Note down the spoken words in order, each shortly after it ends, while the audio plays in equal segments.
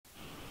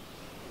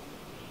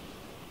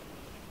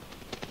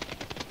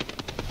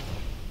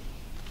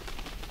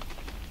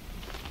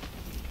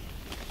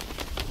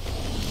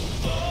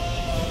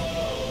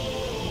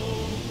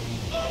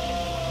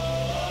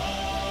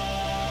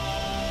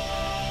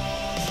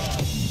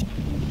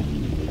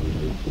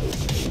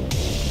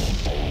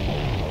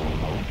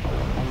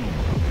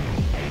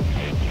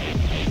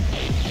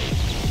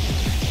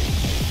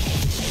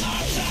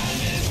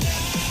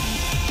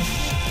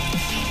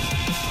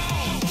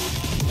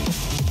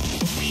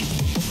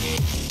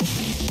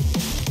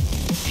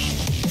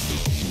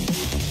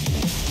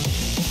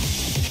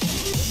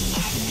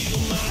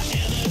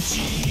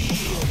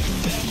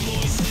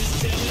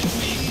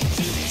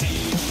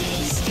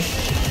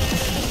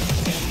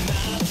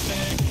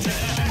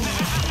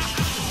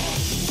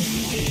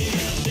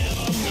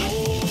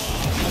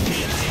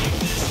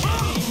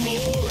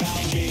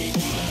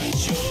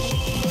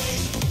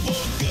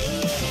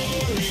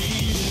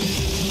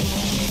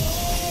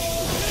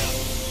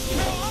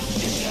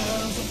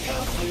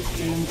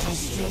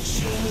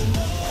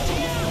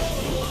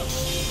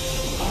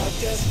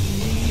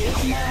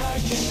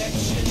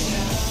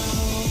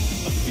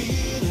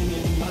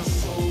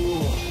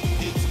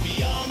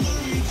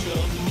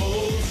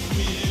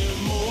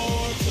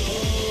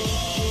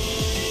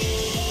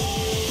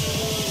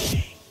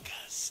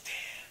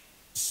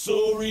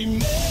So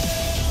remember.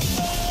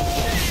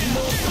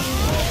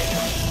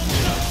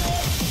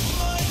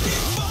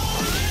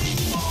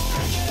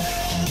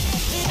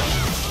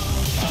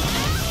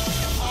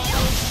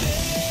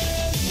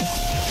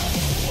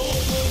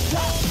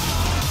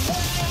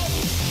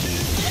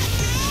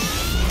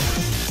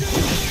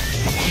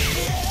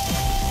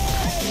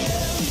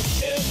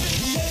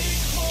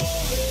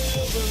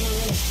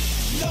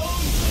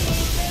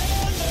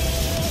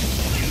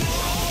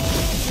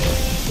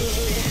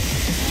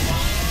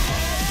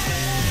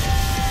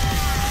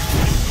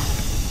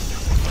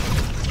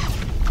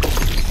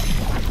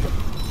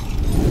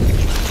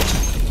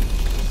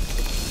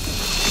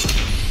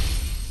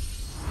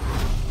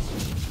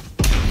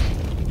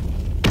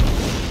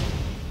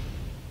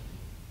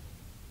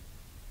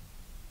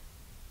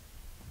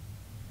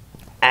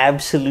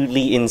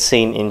 Absolutely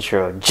insane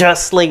intro.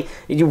 Just like,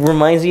 it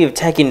reminds me of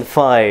Tekken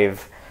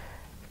 5.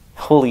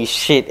 Holy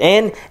shit.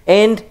 And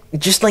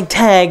just like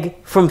tag,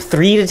 from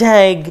 3 to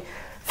tag,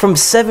 from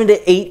 7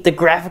 to 8, the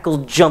graphical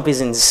jump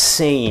is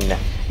insane.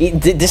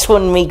 This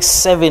one makes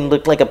 7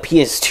 look like a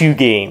PS2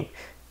 game.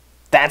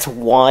 That's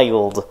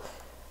wild.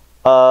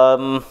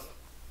 I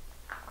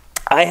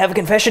have a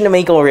confession to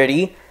make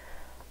already.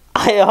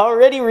 I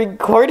already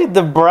recorded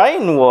the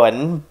Brian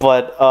one,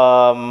 but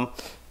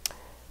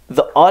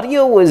the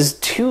audio was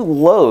too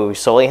low,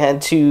 so I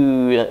had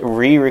to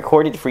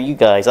re-record it for you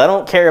guys. I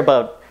don't care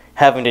about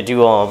having to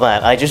do all of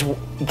that. I just,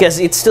 because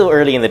it's still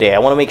early in the day, I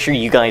want to make sure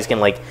you guys can,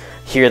 like,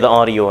 hear the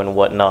audio and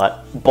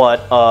whatnot.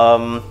 But,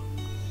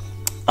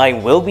 I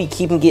will be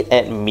keeping it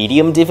at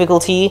medium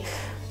difficulty,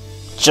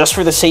 just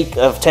for the sake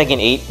of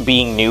Tekken 8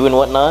 being new and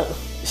whatnot.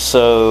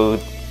 So,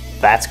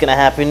 that's gonna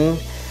happen.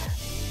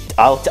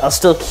 I'll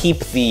still keep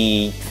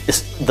the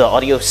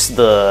audio,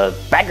 the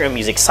background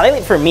music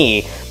silent for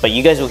me, but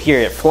you guys will hear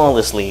it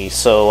flawlessly.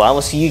 So I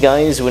will see you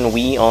guys when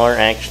we are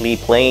actually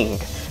playing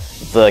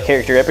the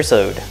character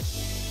episode.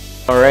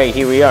 Alright,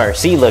 here we are.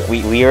 See, look,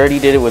 we already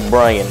did it with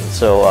Brian.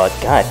 So,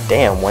 god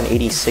damn,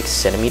 186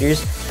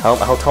 centimeters? How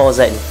tall is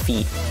that in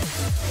feet?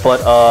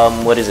 But,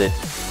 what is it?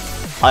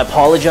 I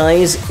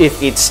apologize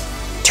if it's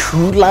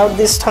too loud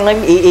this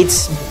time.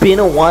 It's been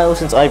a while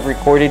since I've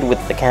recorded with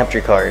the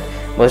capture card.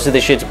 Most of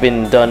the shit's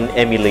been done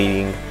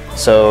emulating,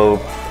 so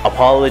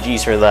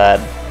apologies for that.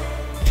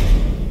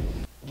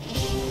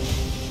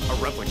 A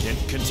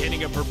replicant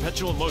containing a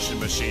perpetual motion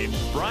machine,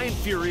 Brian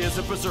Fury is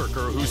a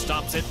berserker who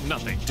stops at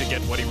nothing to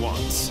get what he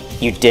wants.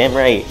 You damn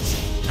right.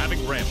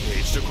 Having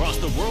rampaged across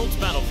the world's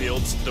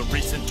battlefields, the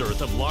recent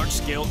dearth of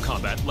large-scale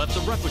combat left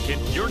the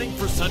replicant yearning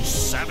for such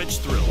savage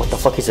thrills. What the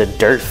fuck is a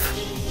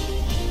dearth?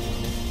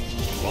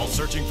 While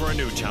searching for a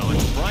new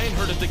challenge, Brian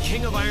heard of the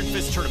King of Iron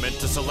Fist tournament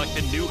to select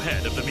the new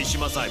head of the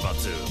Mishima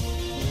Zaibatsu.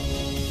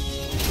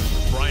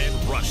 Brian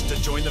rushed to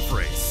join the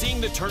fray, seeing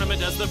the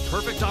tournament as the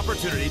perfect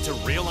opportunity to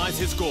realize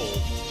his goal,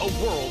 a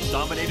world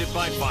dominated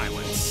by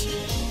violence.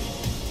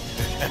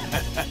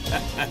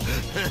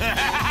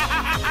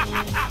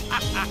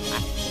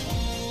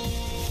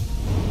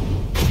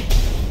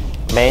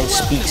 Man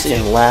speaks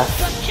in laugh.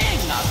 The King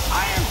of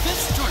Iron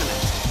Fist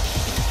tournament.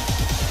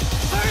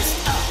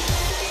 First up.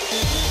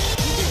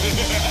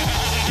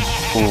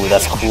 Ooh,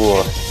 that's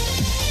cool.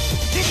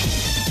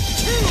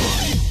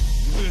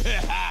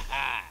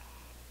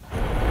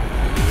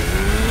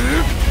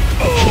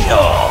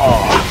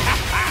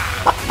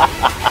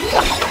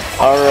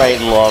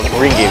 Alright, Long.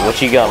 Ring it.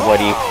 What you got,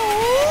 buddy?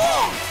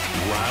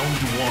 Round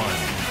 1.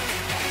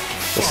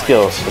 Let's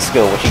go. Let's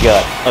go. What you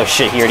got? Oh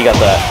shit, he already got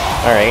that.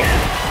 Alright.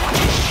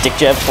 Dick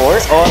jab 4.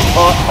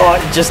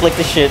 Oh. Just like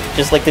the shit.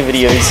 Just like the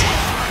videos.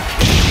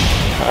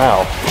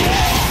 Ow.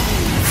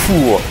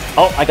 Phew.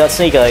 Oh, I got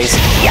Snake Eyes.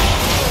 Yeah.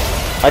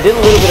 I did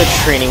a little bit of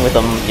training with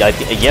him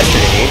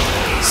yesterday.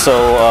 So,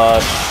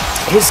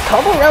 his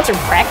combo routes are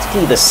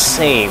practically the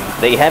same.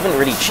 They haven't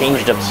really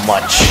changed them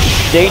much.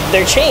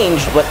 They're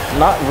changed, but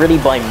not really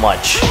by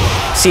much.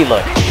 See,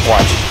 look.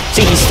 Watch.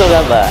 See, he's still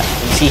got that.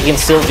 See, he can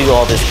still do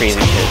all this crazy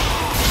shit.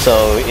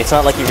 So, it's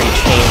not like he really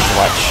changed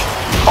much.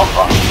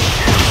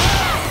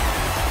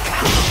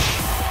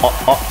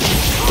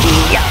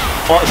 Yeah.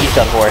 Oh, he's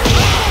done for.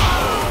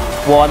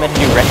 Well, I meant to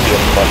do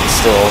Requiem, but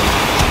still.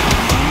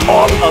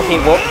 Oh, okay,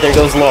 well, there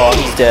goes Law.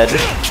 He's dead.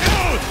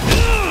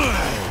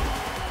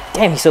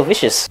 Damn, he's so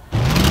vicious.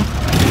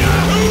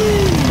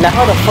 Now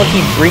how the fuck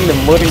he bring the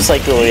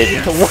motorcycle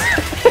in?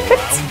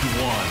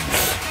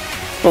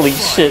 Holy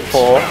shit,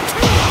 Paul.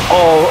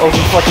 Oh,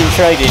 he fucking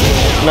tried it.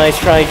 Nice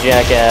try,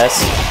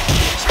 jackass.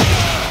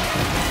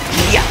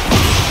 Yeah.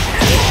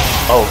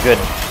 Oh, good.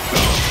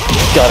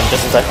 Got him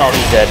just in time. Oh,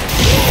 he's dead.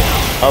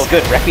 Oh,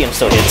 good. Requiem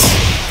still hits.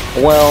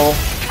 Well...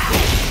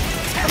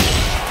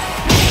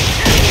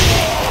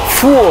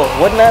 Fool!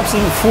 What an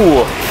absolute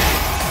fool!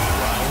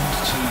 Round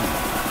 2.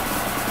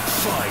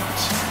 Fight.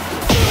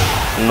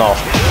 No.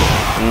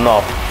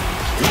 No.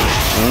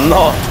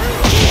 No.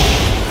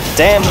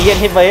 Damn, you get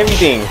hit by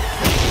everything.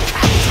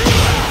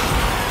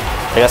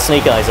 I got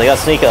snake eyes, I got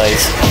snake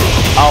eyes.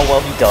 Oh,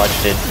 well, he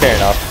dodged it. Fair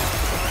enough.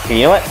 Okay,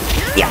 you know what?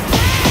 Yeah.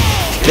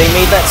 They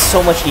made that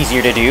so much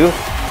easier to do.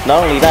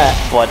 Not only that,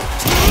 but...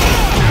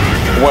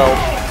 Well...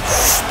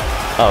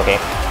 Oh,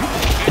 okay.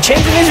 The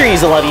Chains of Misery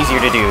is a lot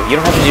easier to do. You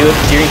don't have to do it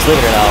during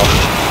Slither now.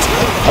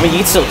 I mean, you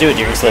can still do it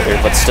during Slither,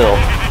 but still.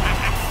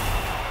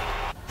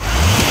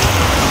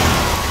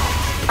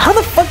 How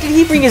the fuck did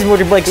he bring his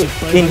motorbike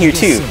in here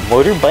too?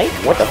 Motorbike?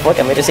 What the fuck?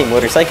 I meant to say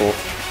motorcycle.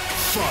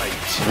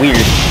 Weird.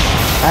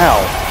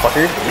 Ow,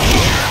 fucker.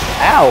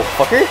 Ow,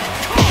 fucker.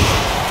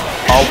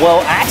 Oh,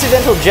 well,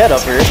 accidental jet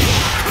upper.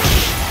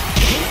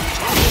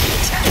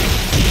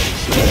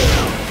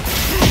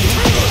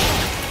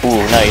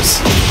 Ooh,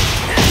 nice.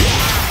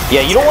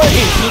 Yeah, you don't want to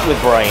do Heat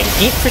with Brian.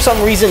 Heat, for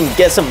some reason,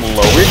 gets some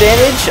lower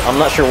damage. I'm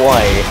not sure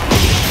why.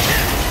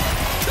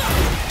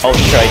 Oh,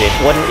 he tried it.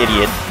 What an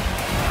idiot.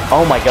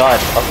 Oh my god.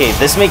 Okay,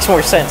 this makes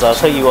more sense. I'll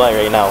tell you why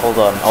right now. Hold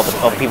on. All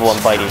the people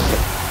I'm fighting.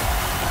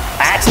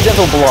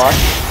 Accidental block.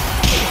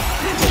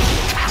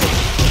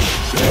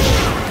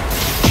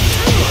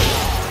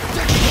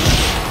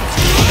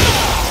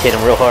 Hit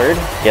him real hard.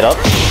 Get up.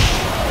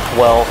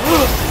 Well.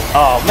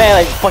 Oh man,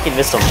 I fucking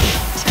missed him.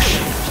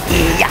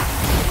 Yeah.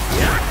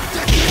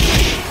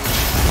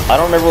 I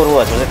don't remember what it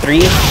was. Was it 3?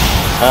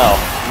 Oh.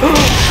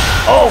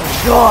 Oh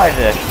god!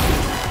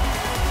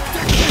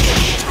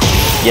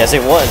 Yes,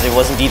 it was. It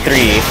was indeed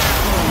 3.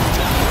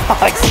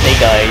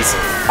 Snake eyes.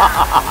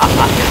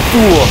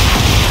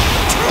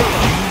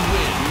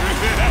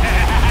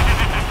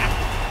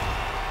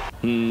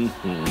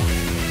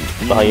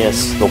 Ah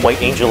yes, the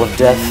White Angel of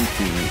Death.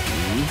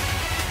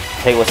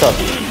 Hey, what's up?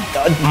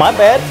 My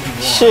bad?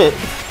 Shit.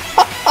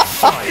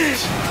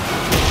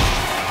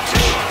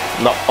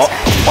 No. Oh.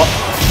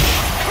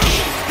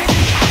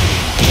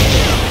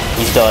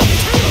 He's done.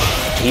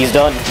 He's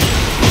done.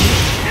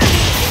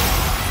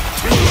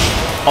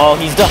 Oh,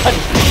 he's done.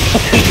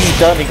 He's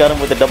done. He got him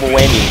with a double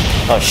whammy.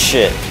 Oh,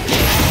 shit.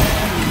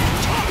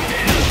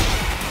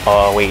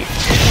 Oh, wait.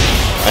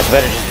 It's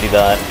better just to do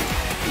that.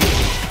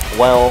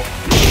 Well.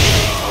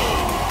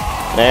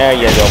 There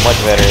you go.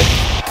 Much better.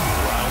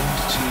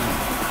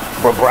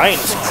 Bro,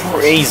 Brian's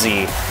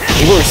crazy.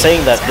 People were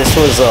saying that this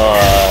was,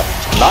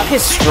 not his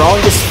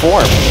strongest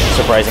form,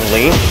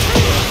 surprisingly.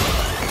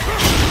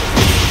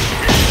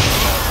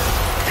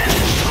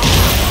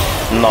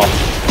 No.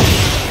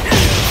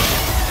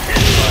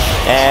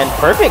 And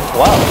perfect.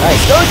 Wow,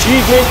 nice. No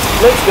achievement.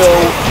 Let's go.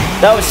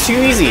 That was too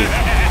easy.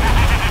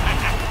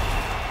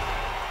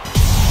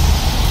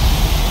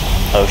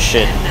 Oh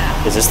shit.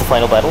 Is this the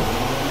final battle?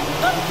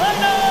 The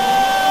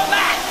final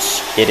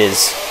match! It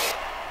is.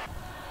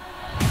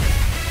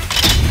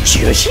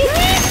 Joshi?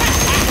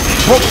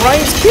 Bro,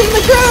 Brian's killing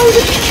the crowd!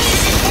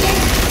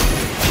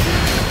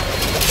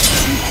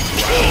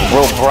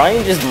 Bro,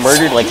 Brian just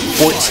murdered like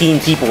 14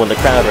 people in the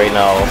crowd right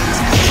now.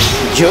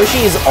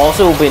 Joshi has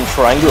also been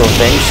trying to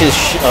avenge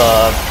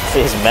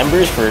his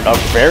members for a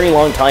very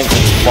long time,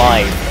 since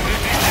 5.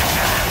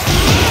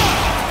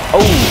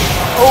 Oh!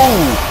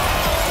 Oh!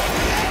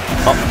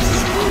 Oh.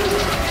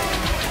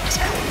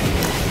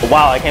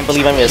 Wow, I can't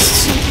believe I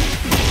missed.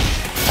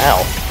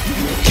 Ow.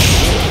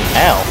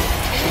 Ow.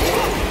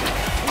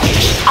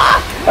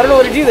 Ah! I don't know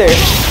what to do there.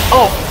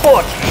 Oh,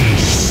 fuck!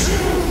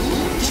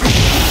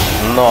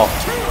 No.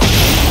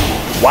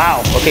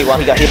 Wow. Okay, well,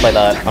 he got hit by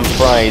that. I'm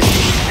surprised.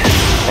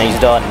 And he's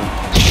done.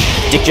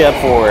 Dick jab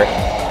 4.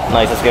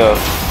 Nice, let's go.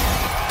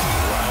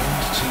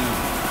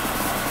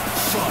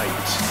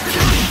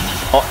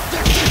 Oh.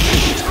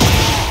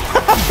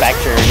 Back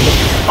turn.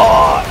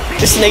 Oh,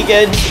 the snake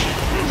edge.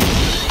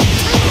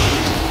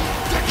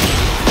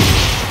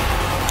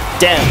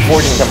 Damn,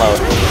 4 didn't come out.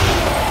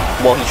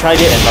 Well, he tried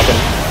it and nothing.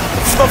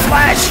 The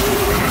flash!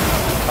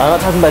 I'm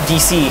not talking about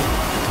DC.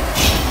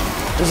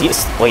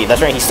 Wait,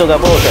 that's right, he still got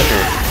bullet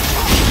pressure.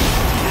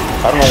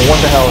 I don't know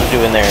what the hell he's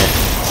doing there.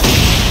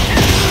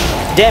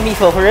 Damn, he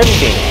fell for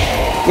everything.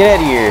 Get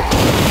out of here.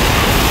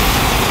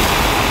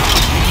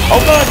 Oh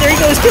god, there he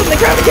goes, killing the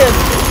crowd again!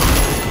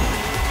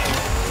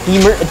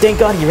 Thank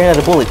god he ran out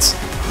of bullets.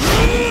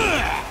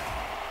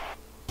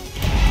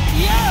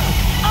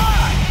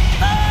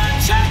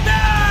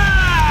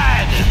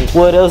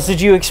 What else did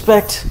you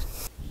expect?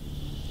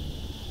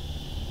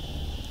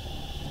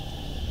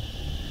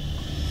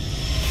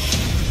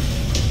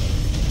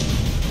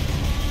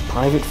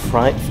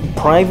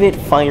 Private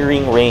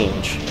firing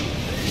range.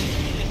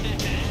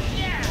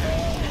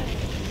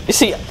 You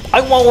see, I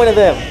want one of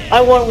them.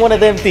 I want one of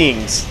them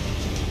things.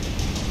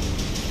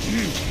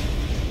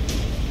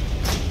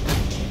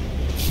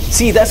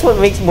 See, that's what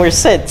makes more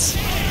sense.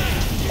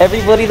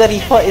 Everybody that he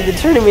fought in the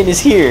tournament is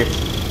here.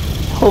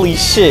 Holy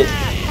shit.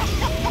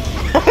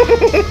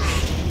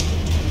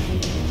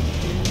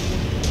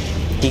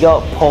 He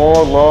got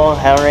Paul, Law,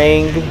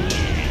 Harang.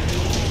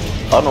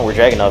 I don't know where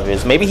Dragunov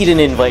is. Maybe he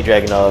didn't invite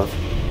Dragunov.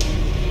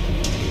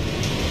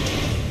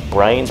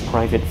 Brian's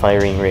private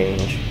firing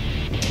range.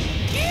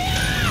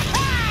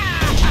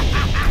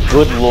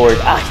 Good lord.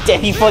 Ah,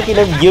 damn, he fucking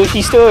up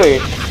Yoshi store.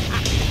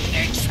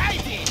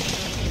 Exciting!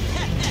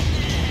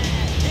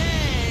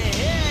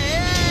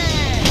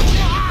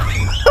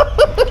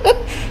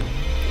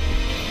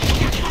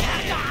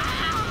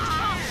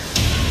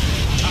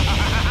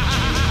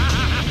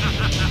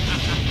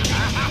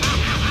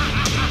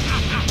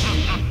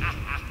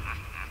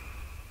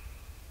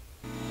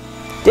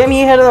 Damn,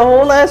 he had a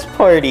whole ass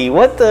party.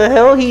 What the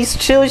hell? He's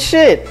chill as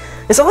shit.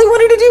 That's all he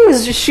wanted to do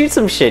was just shoot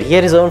some shit. He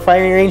had his own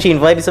firing range. He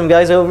invited some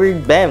guys over.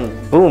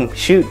 Bam, boom,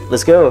 shoot.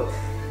 Let's go.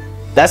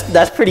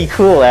 That's pretty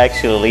cool,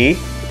 actually.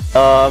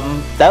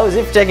 That was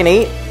it for Tekken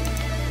 8.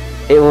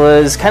 It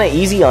was kind of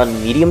easy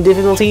on medium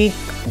difficulty.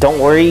 Don't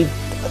worry,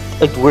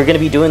 like, we're gonna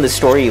be doing the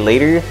story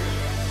later.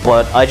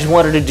 But I just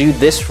wanted to do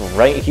this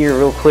right here,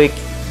 real quick,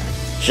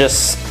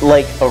 just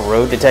like a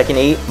road to Tekken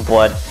 8.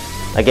 But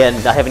again,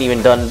 I haven't even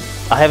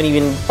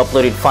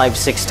uploaded 5,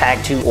 6,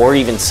 Tag 2, or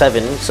even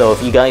 7, so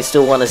if you guys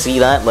still want to see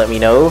that, let me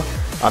know.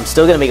 I'm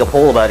still gonna make a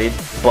poll about it,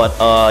 but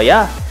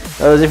yeah,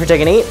 that was it for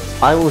Tekken 8.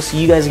 I will see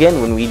you guys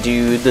again when we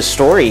do the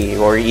story,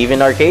 or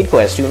even Arcade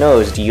Quest, who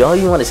knows? Do y'all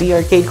even want to see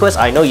Arcade Quest?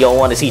 I know y'all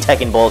want to see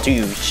Tekken Ball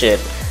 2, shit.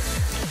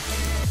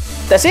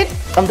 That's it,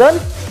 I'm done.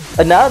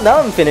 Now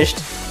I'm finished.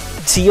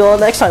 See y'all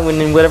next time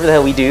when whatever the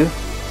hell we do.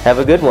 Have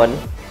a good one.